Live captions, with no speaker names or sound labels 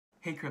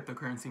Hey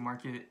cryptocurrency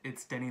market,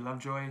 it's Denny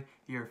Lovejoy,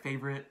 your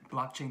favorite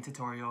blockchain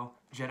tutorial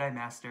Jedi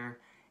Master,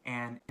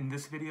 and in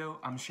this video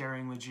I'm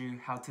sharing with you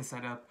how to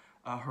set up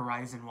a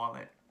Horizen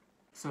wallet.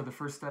 So the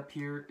first step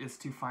here is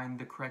to find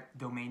the correct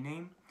domain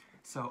name,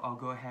 so I'll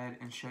go ahead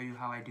and show you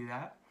how I do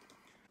that.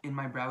 In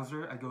my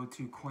browser I go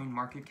to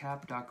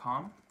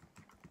coinmarketcap.com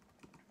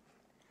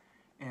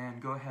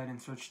and go ahead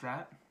and search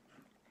that,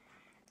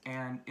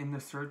 and in the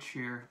search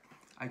here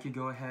I could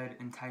go ahead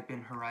and type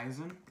in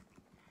Horizen.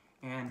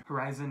 And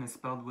Horizen is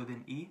spelled with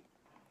an E.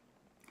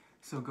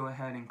 So go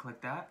ahead and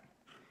click that.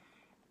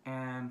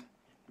 And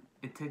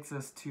it takes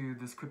us to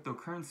this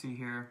cryptocurrency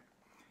here.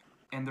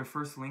 And their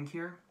first link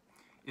here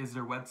is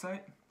their website.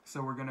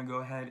 So we're going to go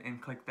ahead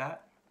and click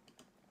that.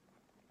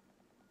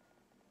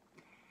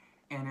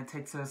 And it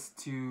takes us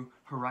to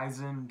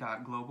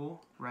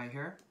horizen.global right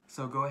here.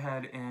 So go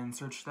ahead and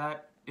search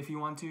that if you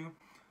want to.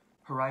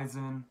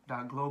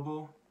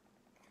 Horizen.global.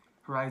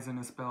 Horizen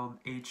is spelled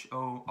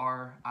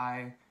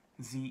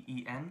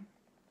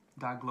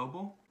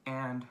HORIZEN.global,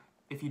 and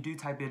if you do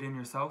type it in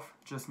yourself,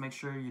 just make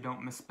sure you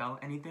don't misspell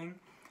anything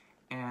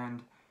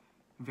and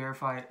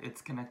verify it's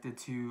connected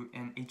to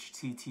an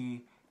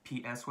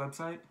HTTPS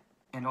website,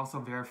 and also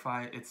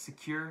verify it's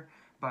secure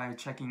by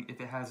checking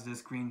if it has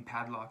this green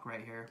padlock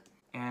right here.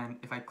 And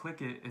if I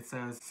click it, it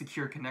says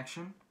secure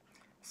connection,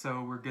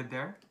 so we're good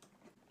there.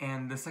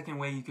 And the second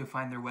way you can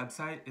find their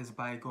website is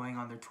by going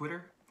on their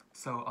Twitter,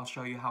 so I'll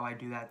show you how I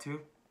do that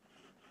too.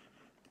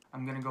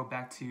 I'm going to go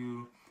back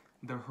to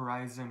the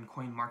Horizen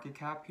coin market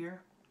cap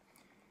here,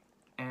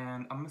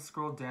 and I'm going to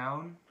scroll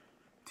down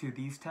to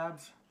these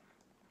tabs,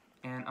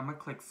 and I'm going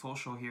to click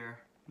social here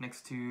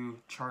next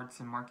to charts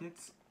and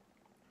markets.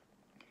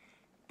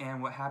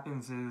 And what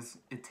happens is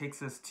it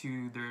takes us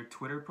to their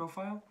Twitter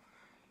profile,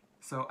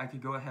 so I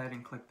could go ahead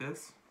and click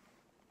this,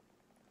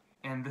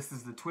 and this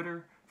is the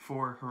Twitter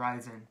for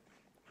Horizen.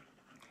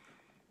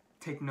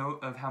 Take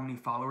note of how many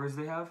followers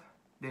they have.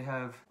 They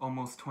have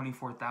almost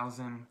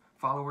 24,000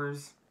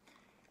 followers,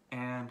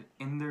 and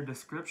in their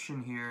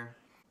description here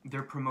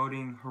they're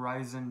promoting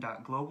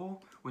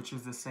horizen.global, which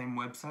is the same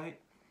website,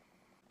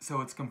 so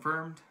it's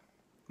confirmed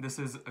this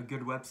is a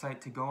good website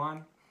to go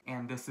on,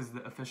 and this is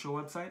the official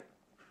website.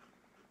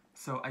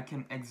 So I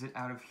can exit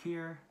out of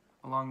here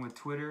along with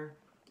Twitter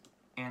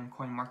and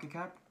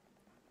CoinMarketCap,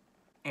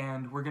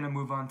 and we're going to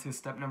move on to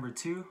step number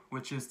 2,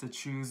 which is to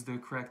choose the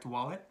correct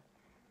wallet.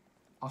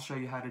 I'll show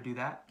you how to do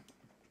that.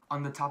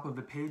 On the top of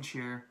the page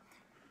here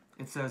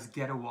it says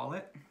get a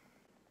wallet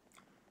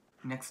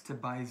next to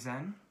buy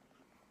Zen.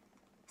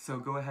 So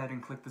go ahead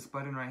and click this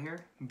button right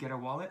here, get a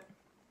wallet,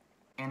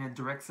 and it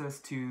directs us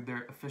to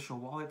their official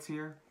wallets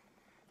here.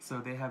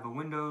 So they have a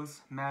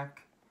Windows,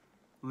 Mac,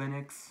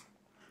 Linux,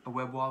 a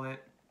web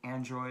wallet,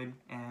 Android,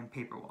 and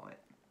paper wallet.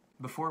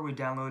 Before we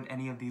download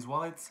any of these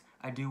wallets,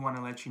 I do want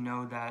to let you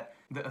know that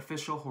the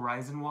official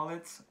Horizen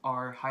wallets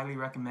are highly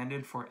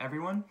recommended for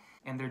everyone,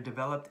 and they're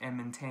developed and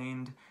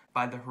maintained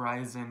by the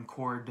Horizen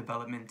core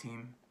development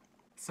team.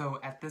 So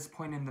at this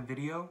point in the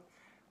video,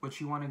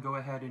 what you want to go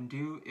ahead and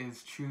do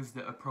is choose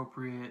the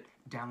appropriate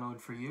download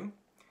for you.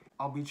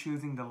 I'll be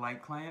choosing the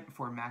Lite client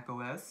for Mac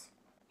OS,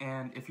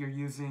 and if you're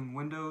using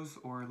Windows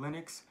or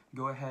Linux,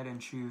 go ahead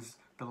and choose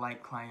the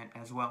Lite client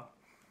as well.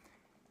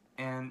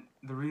 And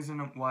the reason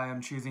why I'm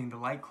choosing the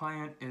Lite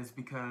client is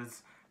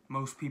because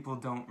most people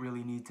don't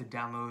really need to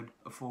download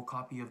a full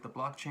copy of the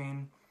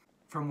blockchain.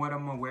 From what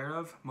I'm aware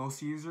of,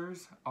 most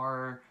users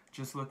are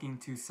just looking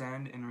to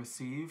send and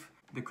receive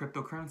the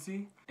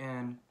cryptocurrency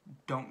and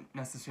don't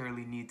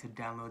necessarily need to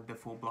download the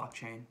full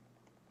blockchain.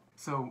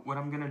 So what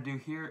I'm going to do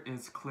here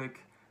is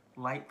click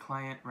Lite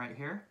client right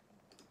here,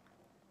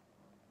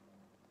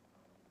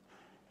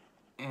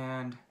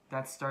 and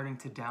that's starting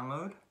to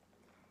download.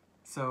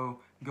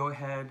 So go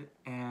ahead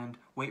and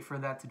wait for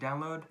that to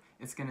download.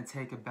 It's going to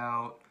take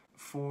about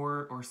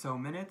 4 or so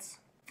minutes.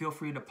 Feel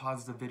free to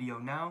pause the video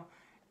now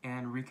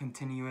and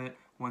recontinue it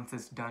once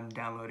it's done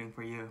downloading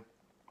for you.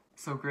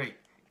 So great,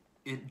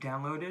 it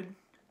downloaded,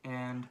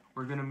 and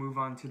we're going to move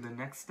on to the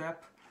next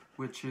step,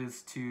 which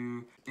is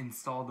to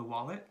install the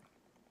wallet.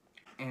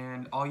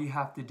 And all you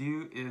have to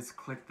do is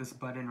click this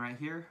button right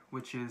here,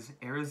 which is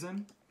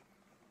Horizen,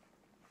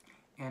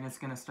 and it's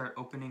going to start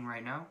opening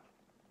right now.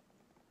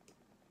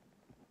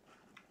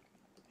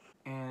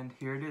 And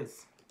here it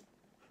is.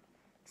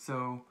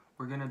 So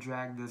we're going to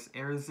drag this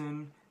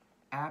Horizen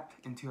app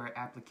into our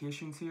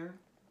applications here.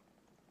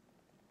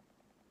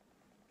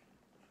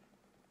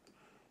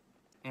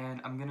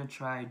 And I'm going to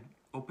try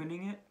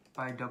opening it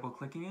by double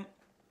clicking it.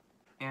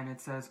 And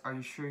it says, are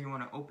you sure you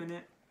want to open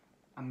it?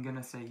 I'm going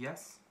to say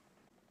yes.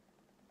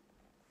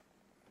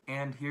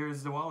 And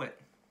here's the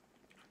wallet.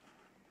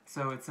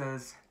 So it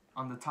says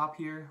on the top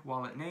here,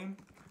 wallet name.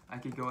 I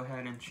could go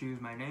ahead and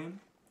choose my name.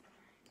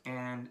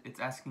 And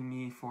it's asking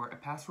me for a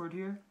password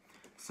here.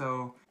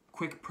 So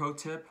quick pro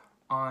tip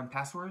on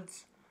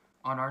passwords.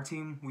 On our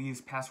team, we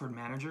use password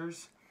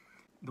managers.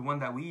 The one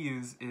that we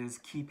use is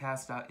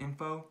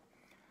KeyPass.info.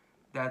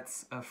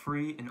 That's a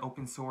free and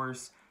open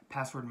source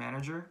password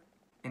manager,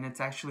 and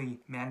it's actually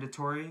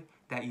mandatory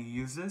that you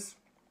use this.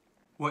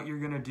 What you're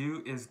gonna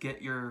do is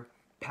get your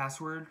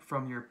password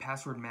from your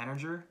password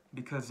manager,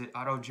 because it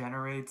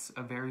auto-generates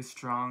a very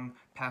strong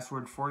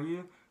password for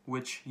you,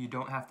 which you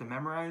don't have to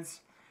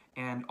memorize.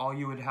 And all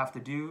you would have to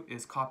do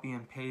is copy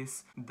and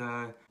paste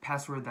the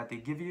password that they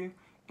give you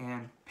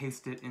and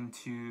paste it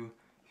into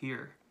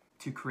here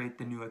to create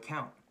the new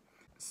account.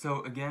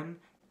 So again,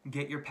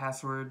 get your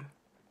password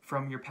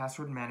from your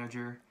password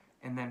manager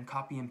and then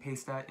copy and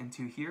paste that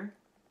into here.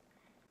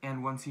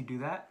 And once you do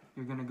that,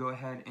 you're going to go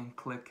ahead and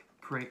click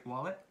Create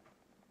Wallet.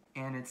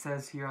 And it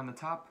says here on the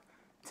top,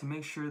 to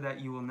make sure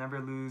that you will never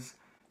lose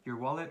your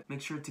wallet,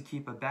 make sure to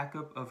keep a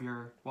backup of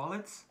your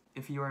wallets.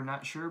 If you are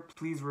not sure,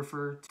 please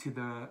refer to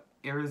the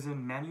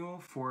Horizen manual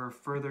for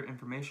further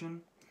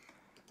information.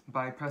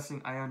 By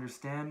pressing I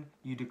understand,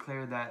 you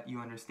declare that you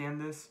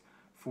understand this.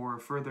 For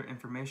further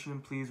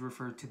information, please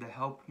refer to the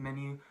help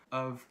menu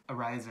of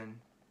Horizen.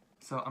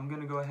 So I'm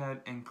going to go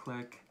ahead and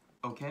click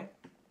OK.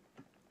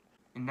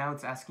 And now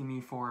it's asking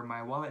me for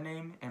my wallet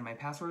name and my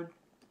password.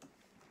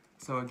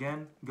 So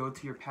again, go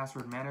to your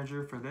password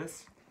manager for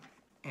this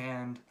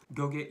and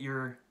go get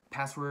your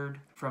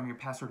password from your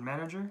password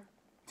manager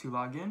to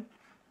log in,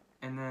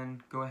 and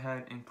then go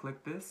ahead and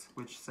click this,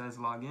 which says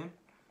login.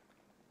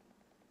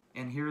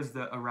 And here's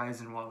the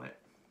Horizen wallet.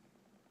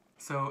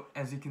 So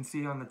as you can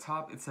see on the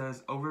top, it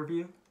says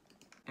overview,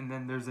 and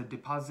then there's a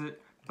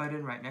deposit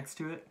button right next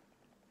to it.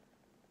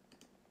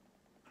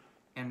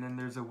 And then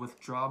there's a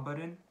withdraw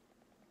button.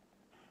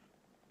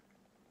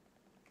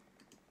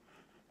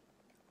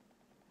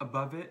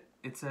 Above it,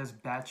 it says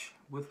batch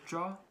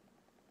withdraw,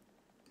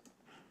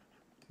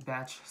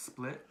 batch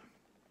split,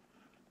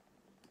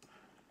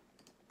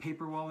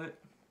 paper wallet,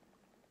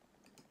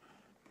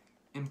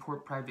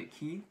 import private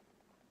key.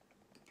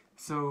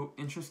 So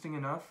interesting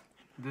enough,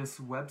 this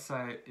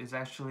website is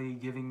actually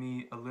giving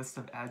me a list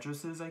of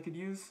addresses I could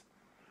use,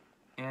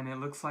 and it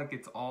looks like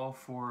it's all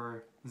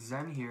for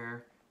Zen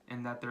here,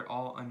 and that they're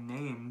all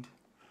unnamed,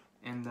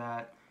 and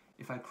that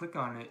if I click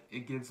on it,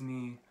 it gives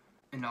me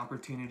an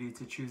opportunity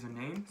to choose a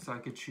name. So I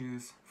could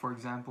choose, for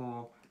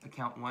example,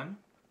 account 1,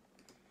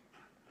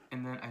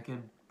 and then I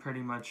could pretty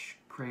much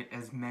create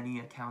as many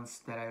accounts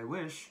that I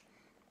wish.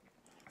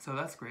 So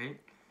that's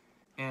great.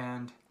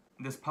 And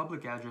this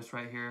public address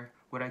right here,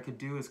 what I could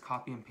do is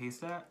copy and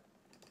paste that.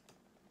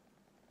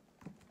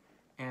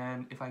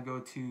 And if I go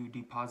to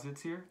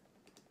deposits here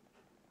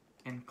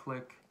and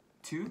click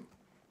 2,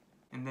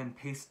 and then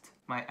paste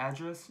my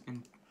address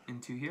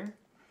into here,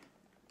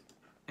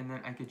 and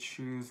then I could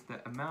choose the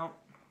amount,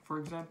 for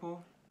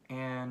example,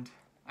 and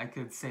I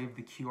could save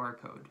the QR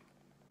code.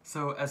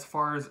 So as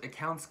far as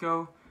accounts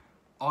go,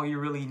 all you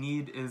really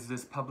need is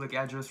this public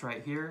address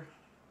right here.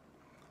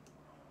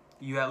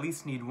 You at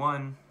least need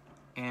one,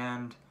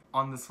 and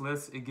on this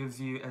list it gives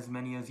you as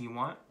many as you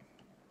want,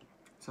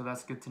 so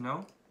that's good to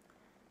know.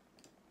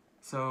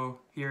 So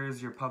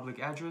here's your public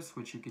address,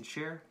 which you could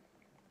share.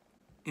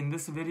 In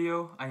this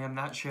video, I am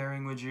not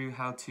sharing with you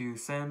how to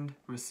send,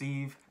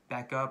 receive,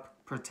 backup,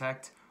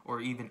 protect, or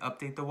even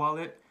update the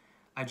wallet.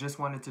 I just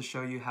wanted to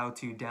show you how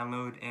to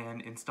download and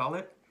install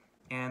it.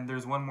 And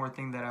there's one more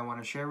thing that I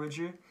want to share with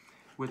you,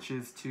 which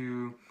is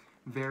to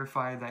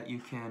verify that you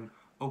can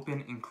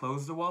open and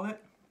close the wallet.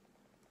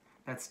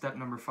 That's step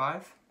number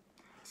 5.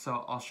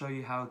 So I'll show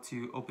you how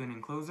to open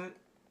and close it.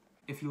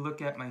 If you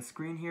look at my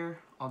screen here,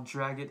 I'll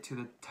drag it to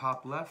the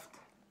top left.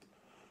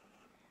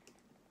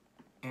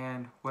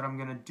 And what I'm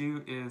going to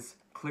do is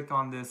click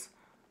on this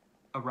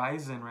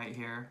Horizen right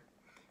here,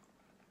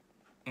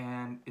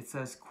 and it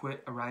says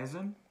quit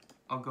Horizen.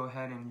 I'll go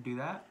ahead and do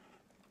that,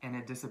 and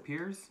it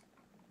disappears.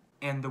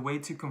 And the way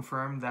to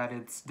confirm that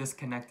it's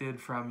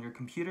disconnected from your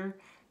computer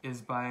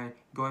is by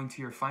going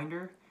to your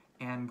Finder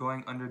and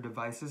going under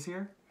devices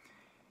here.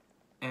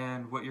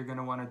 And what you're going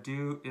to want to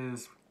do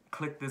is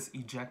click this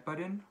eject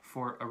button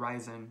for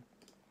Horizen,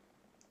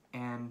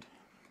 and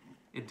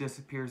it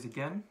disappears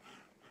again.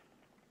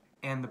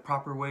 And the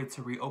proper way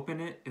to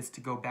reopen it is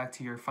to go back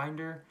to your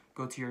Finder,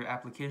 go to your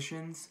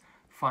applications,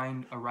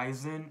 find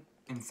Horizen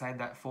inside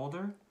that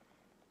folder,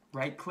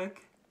 right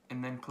click,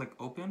 and then click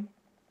open.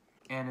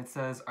 And it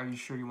says, are you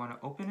sure you want to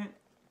open it?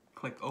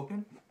 Click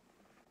open.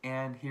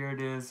 And here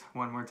it is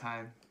one more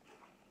time.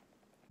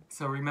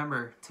 So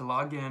remember, to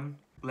log in,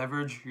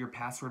 leverage your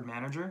password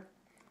manager.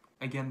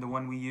 Again, the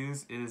one we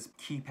use is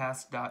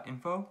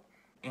keypass.info.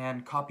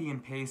 And copy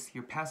and paste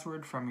your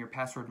password from your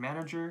password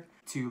manager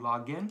to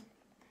log in.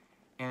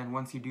 And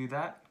once you do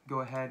that, go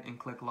ahead and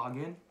click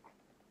login.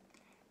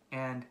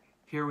 And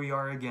here we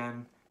are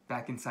again,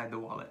 back inside the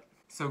wallet.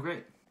 So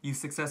great. You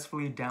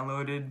successfully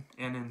downloaded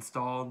and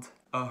installed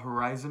a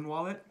Horizen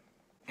wallet,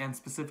 and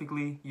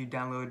specifically you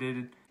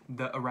downloaded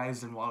the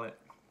Horizen wallet.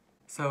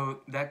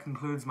 So that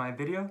concludes my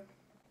video.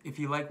 If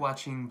you like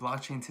watching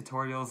blockchain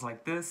tutorials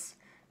like this,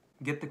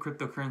 get the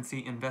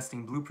cryptocurrency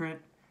investing blueprint.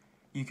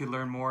 You could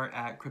learn more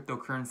at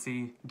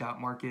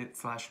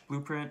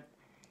cryptocurrency.market/blueprint,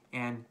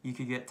 and you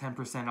could get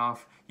 10%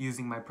 off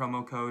using my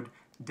promo code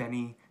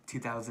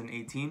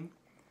DENNY2018.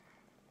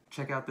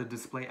 Check out the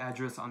display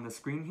address on the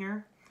screen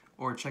here,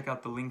 or check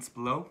out the links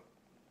below.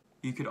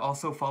 You could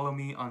also follow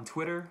me on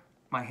Twitter.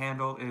 My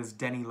handle is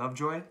Denny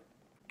Lovejoy.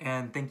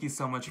 And thank you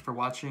so much for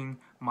watching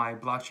my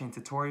blockchain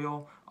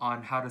tutorial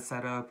on how to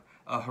set up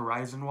a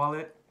Horizen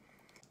wallet.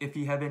 If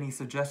you have any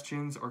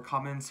suggestions or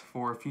comments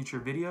for future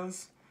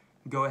videos,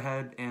 go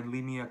ahead and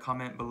leave me a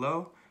comment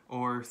below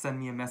or send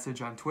me a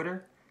message on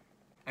Twitter.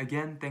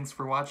 Again, thanks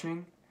for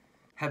watching.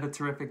 Have a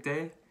terrific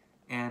day,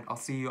 and I'll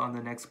see you on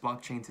the next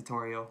blockchain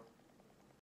tutorial.